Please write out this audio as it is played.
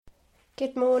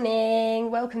Good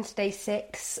morning. Welcome to day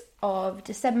 6 of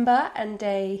December and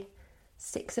day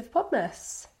 6 of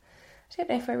Podmas. I don't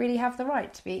know if I really have the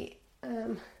right to be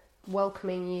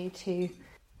welcoming you to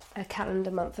a calendar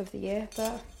month of the year,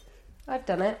 but I've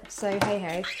done it, so hey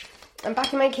ho. I'm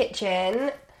back in my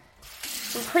kitchen.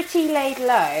 I'm pretty laid low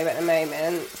at the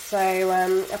moment,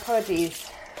 so apologies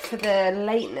for the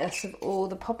lateness of all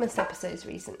the Podmas episodes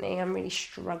recently. I'm really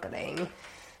struggling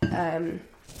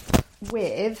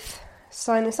with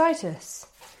sinusitis,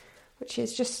 which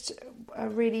is just a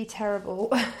really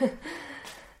terrible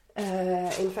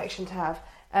infection to have.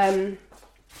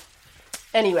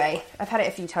 Anyway, I've had it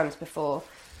a few times before,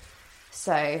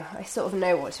 so I sort of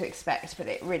know what to expect, but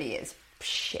it really is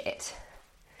shit.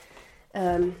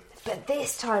 But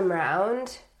this time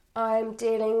round, I'm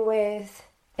dealing with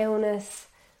illness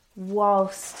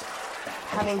whilst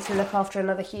having to look after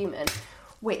another human,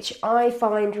 which I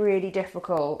find really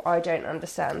difficult. I don't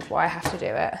understand why I have to do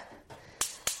it.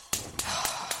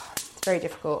 It's very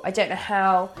difficult. I don't know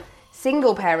how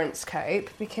single parents cope,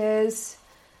 because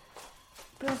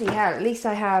bloody hell, at least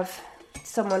I have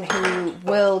someone who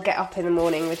will get up in the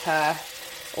morning with her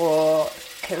or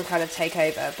can kind of take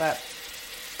over, but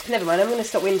never mind, I'm going to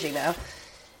stop whinging now.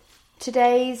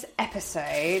 Today's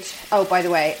episode... Oh, by the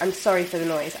way, I'm sorry for the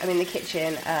noise. I'm in the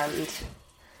kitchen and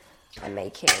I'm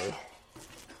making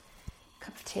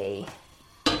cup of tea.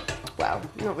 Well,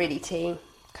 not really tea,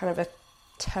 kind of a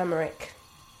turmeric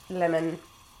lemon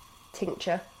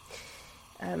tincture,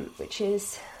 which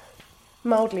is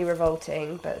mildly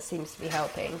revolting but seems to be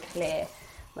helping clear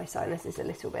my sinuses a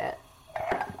little bit.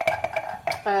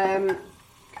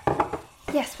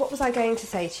 Yes, what was I going to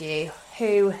say to you?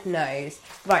 Who knows?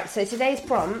 Right, so today's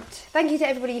prompt. Thank you to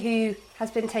everybody who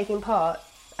has been taking part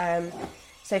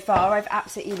so far. I've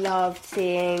absolutely loved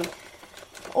seeing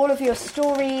all of your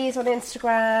stories on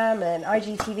Instagram and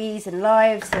IGTVs and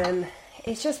lives, and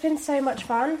it's just been so much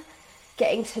fun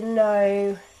getting to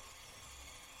know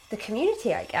the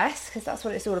community, I guess, because that's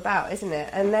what it's all about, isn't it?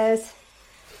 And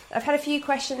I've had a few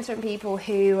questions from people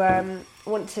who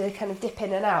want to kind of dip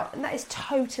in and out, and that is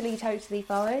totally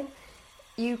fine.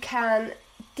 You can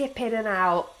dip in and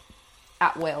out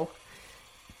at will.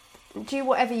 Do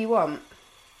whatever you want.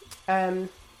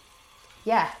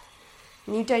 Yeah.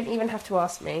 And you don't even have to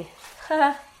ask me. Do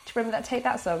you remember that Take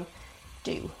That song?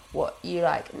 Do what you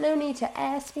like. No need to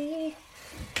ask me.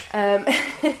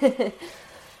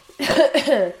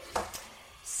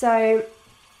 So,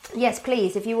 yes,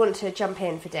 please, if you want to jump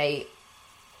in for day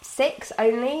 6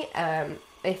 only,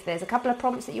 if there's a couple of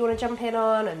prompts that you want to jump in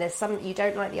on and there's some you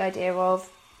don't like the idea of,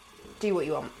 do what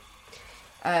you want.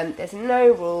 There's no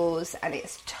rules and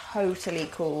it's totally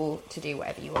cool to do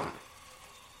whatever you want.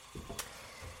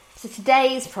 So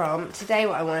today's prompt, what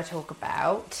I want to talk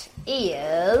about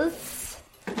is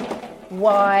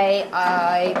why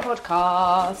I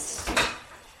podcast.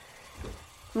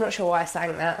 I'm not sure why I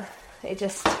sang that.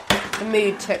 The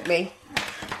mood took me.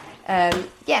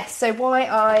 Yes, so why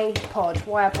I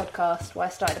podcast, why I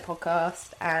started a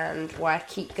podcast, and why I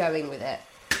keep going with it.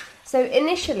 So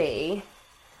initially,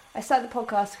 I started the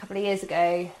podcast a couple of years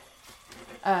ago.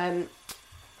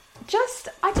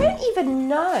 I don't even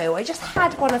know. I just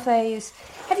had one of those.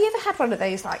 Have you ever had one of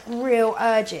those like real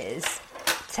urges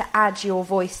to add your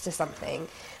voice to something?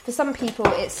 For some people,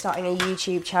 it's starting a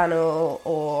YouTube channel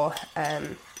or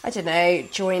I don't know,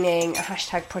 joining a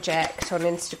hashtag project on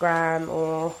Instagram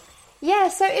or... Yeah,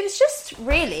 so it was just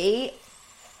really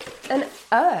an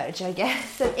urge, I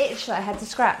guess, an itch that I had to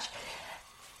scratch.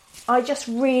 I just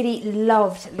really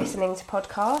loved listening to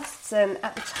podcasts, and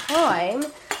at the time,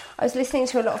 I was listening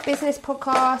to a lot of business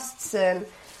podcasts and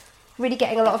really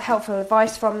getting a lot of helpful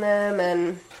advice from them,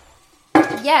 and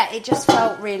yeah, it just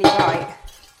felt really right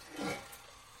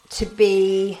to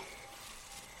be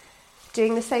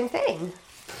doing the same thing.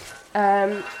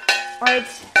 I'd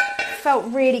felt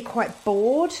really quite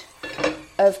bored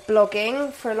of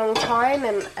blogging for a long time,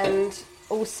 and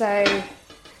also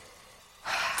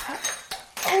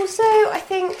I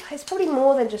think it's probably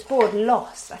more than just bored,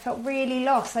 lost. I felt really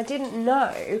lost. I didn't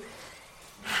know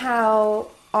how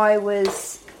I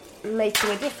was making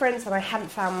a difference, and I hadn't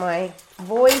found my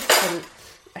voice, and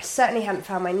I certainly hadn't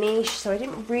found my niche, so I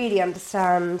didn't really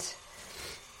understand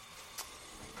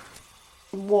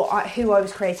who I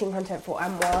was creating content for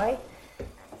and why.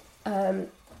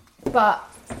 But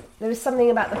there was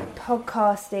something about the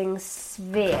podcasting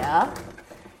sphere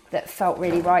that felt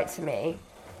really right to me.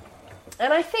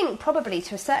 And I think probably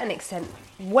to a certain extent,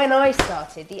 when I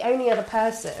started, the only other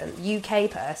person,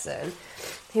 UK person,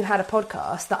 who had a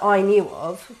podcast that I knew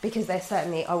of, because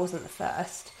I wasn't the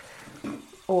first,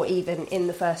 or even in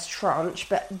the first tranche,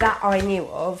 but that I knew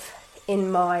of,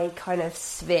 in my kind of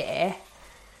sphere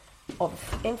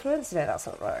of influence. No, that's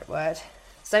not the right word.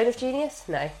 Zone of genius?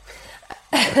 No.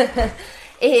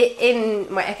 In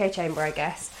my echo chamber, I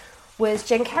guess, was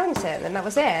Jen Carrington, and that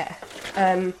was it.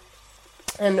 And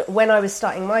when I was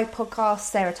starting my podcast,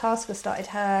 Sarah Tasker started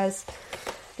hers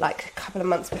like a couple of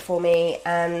months before me,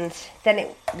 and then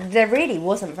there really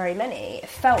wasn't very many. It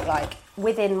felt like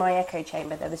within my echo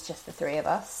chamber there was just the three of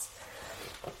us,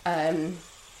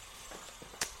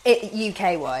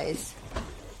 UK wise.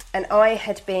 And I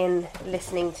had been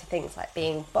listening to things like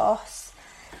Being Boss.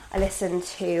 I listened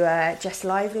to Jess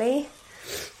Lively,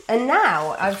 and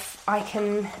now I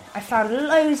found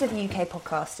loads of UK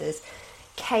podcasters.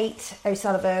 Kate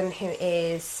O'Sullivan,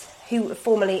 who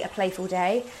formerly A Playful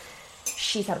Day,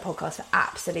 she's had a podcast for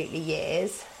absolutely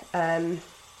years.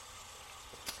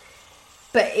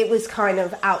 But it was kind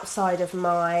of outside of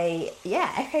my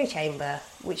echo chamber,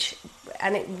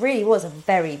 and it really was a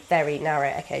very, very narrow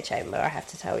echo chamber, I have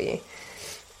to tell you.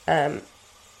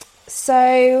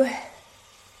 So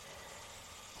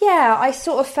I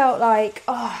sort of felt like,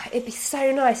 it'd be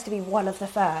so nice to be one of the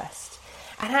first.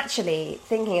 And actually,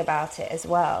 thinking about it as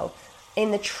well, in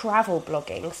the travel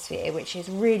blogging sphere, which is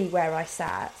really where I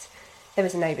sat, there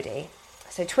was nobody.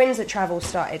 So Twins That Travel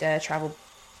started a travel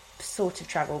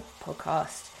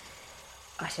podcast,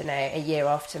 I don't know, a year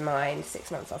after mine, 6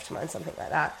 months after mine, something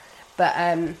like that. But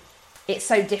it's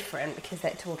so different because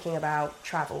they're talking about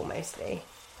travel mostly.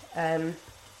 And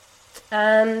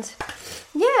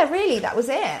really, that was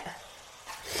it.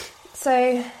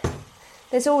 So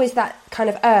there's always that kind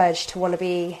of urge to want to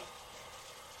be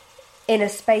in a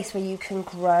space where you can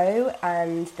grow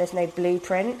and there's no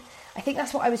blueprint. I think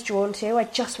that's what I was drawn to. I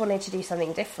just wanted to do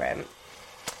something different.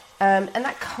 And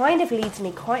that kind of leads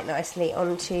me quite nicely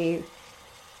onto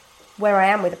where I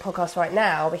am with the podcast right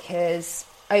now, because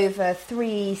over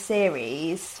 3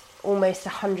 series, almost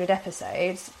 100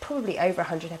 episodes, probably over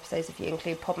 100 episodes if you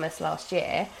include Podmas last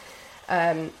year,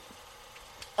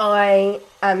 I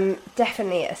am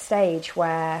definitely at a stage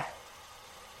where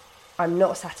I'm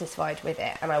not satisfied with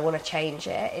it and I want to change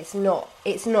it. It's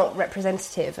not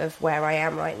representative of where I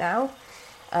am right now.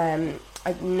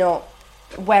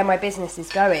 Where my business is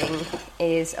going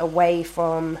is away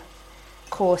from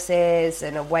courses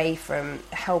and away from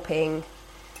helping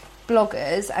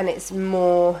bloggers, and it's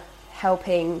more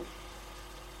helping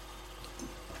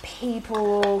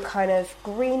people kind of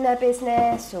green their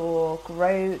business or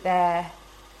grow their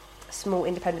small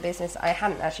independent business. I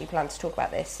hadn't actually planned to talk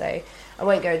about this, so I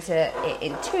won't go into it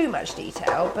in too much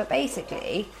detail, but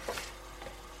basically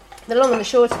the long and the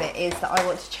short of it is that I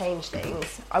want to change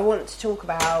things. I want to talk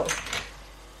about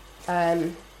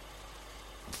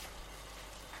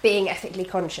being ethically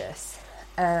conscious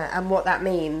and what that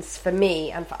means for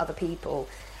me and for other people.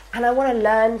 And I want to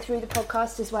learn through the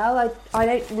podcast as well. I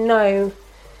don't know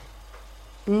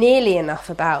nearly enough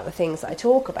about the things that I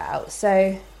talk about,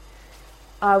 so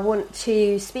I want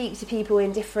to speak to people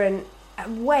in different,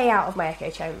 way out of my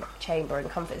echo chamber and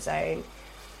comfort zone,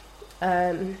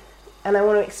 and I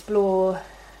want to explore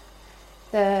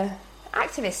the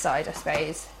activist side, I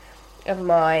suppose, of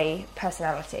my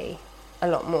personality a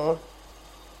lot more,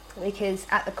 because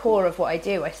at the core of what I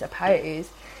do, I suppose,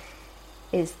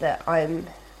 is that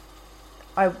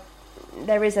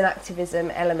there is an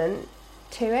activism element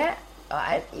to it.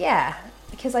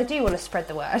 Because I do want to spread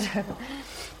the word.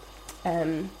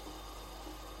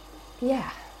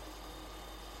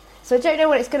 So I don't know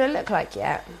what it's going to look like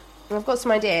yet. I've got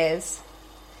some ideas,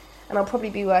 and I'll probably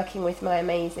be working with my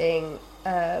amazing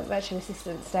virtual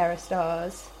assistant Sarah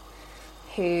Stars,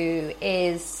 who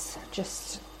is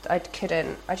just I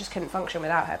just couldn't function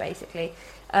without her, basically,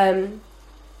 and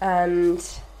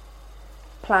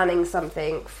planning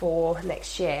something for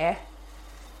next year.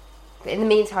 But in the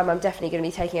meantime, I'm definitely going to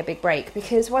be taking a big break,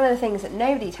 because one of the things that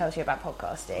nobody tells you about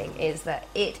podcasting is that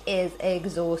it is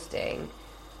exhausting,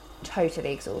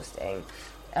 totally exhausting.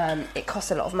 It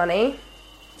costs a lot of money.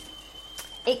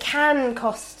 It can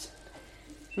cost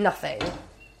nothing,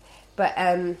 but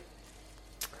I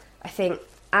think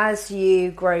as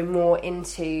you grow more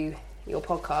into your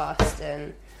podcast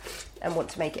and want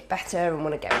to make it better and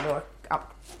want to get more,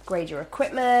 upgrade your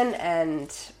equipment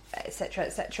and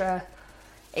etc.,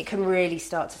 it can really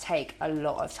start to take a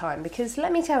lot of time. Because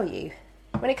let me tell you,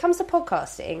 when it comes to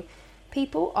podcasting,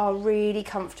 people are really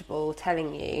comfortable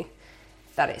telling you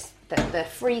that the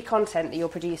free content that you're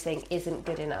producing isn't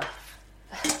good enough.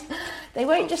 They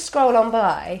won't just scroll on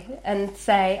by and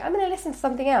say, I'm going to listen to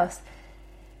something else.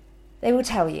 They will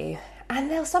tell you, and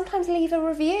they'll sometimes leave a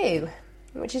review,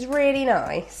 which is really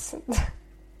nice.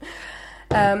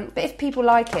 But if people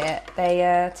like it,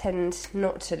 they tend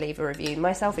not to leave a review,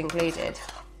 myself included.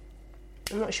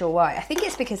 I'm not sure why. I think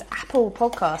it's because Apple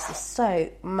Podcasts is so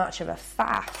much of a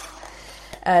faff.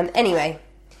 Anyway,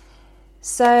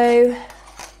 so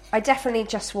I definitely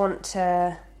just want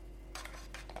to...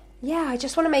 Yeah, I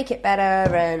just want to make it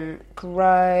better and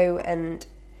grow and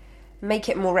make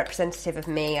it more representative of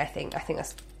me, I think. I think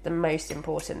that's the most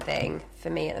important thing for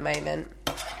me at the moment.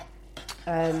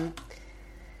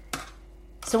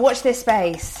 So watch this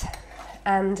space.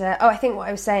 And, I think what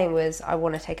I was saying was I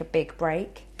want to take a big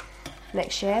break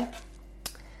next year.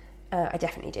 I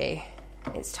definitely do.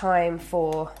 It's time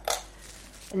for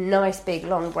a nice big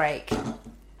long break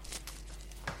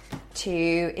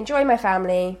to enjoy my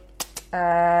family,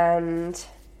 and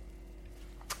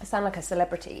I sound like a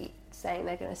celebrity saying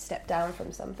they're going to step down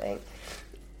from something.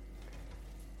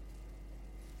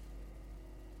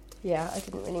 Yeah, I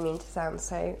didn't really mean to sound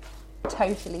so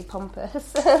totally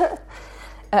pompous.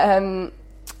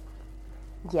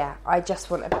 Yeah, I just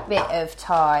want a bit of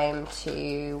time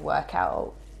to work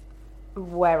out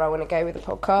where I want to go with the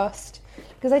podcast,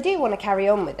 because I do want to carry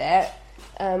on with it.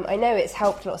 I know it's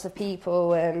helped lots of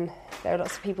people, and there are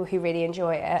lots of people who really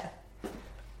enjoy it.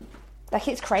 Like,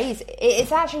 it's crazy.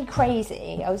 It's actually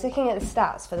crazy. I was looking at the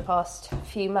stats for the past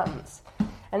few months,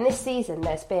 and this season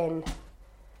there's been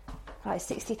like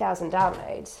 60,000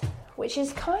 downloads, which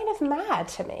is kind of mad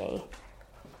to me.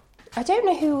 I don't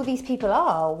know who all these people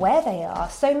are, where they are.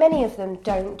 So many of them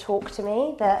don't talk to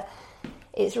me that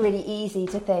it's really easy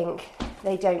to think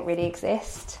they don't really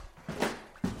exist.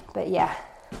 But yeah.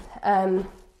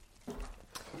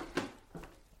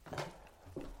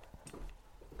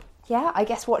 Yeah, I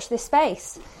guess watch this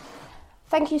space.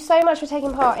 Thank you so much for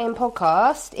taking part in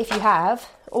podcast, if you have,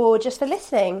 or just for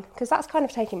listening, because that's kind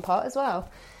of taking part as well.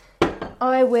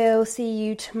 I will see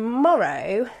you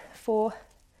tomorrow for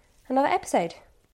another episode.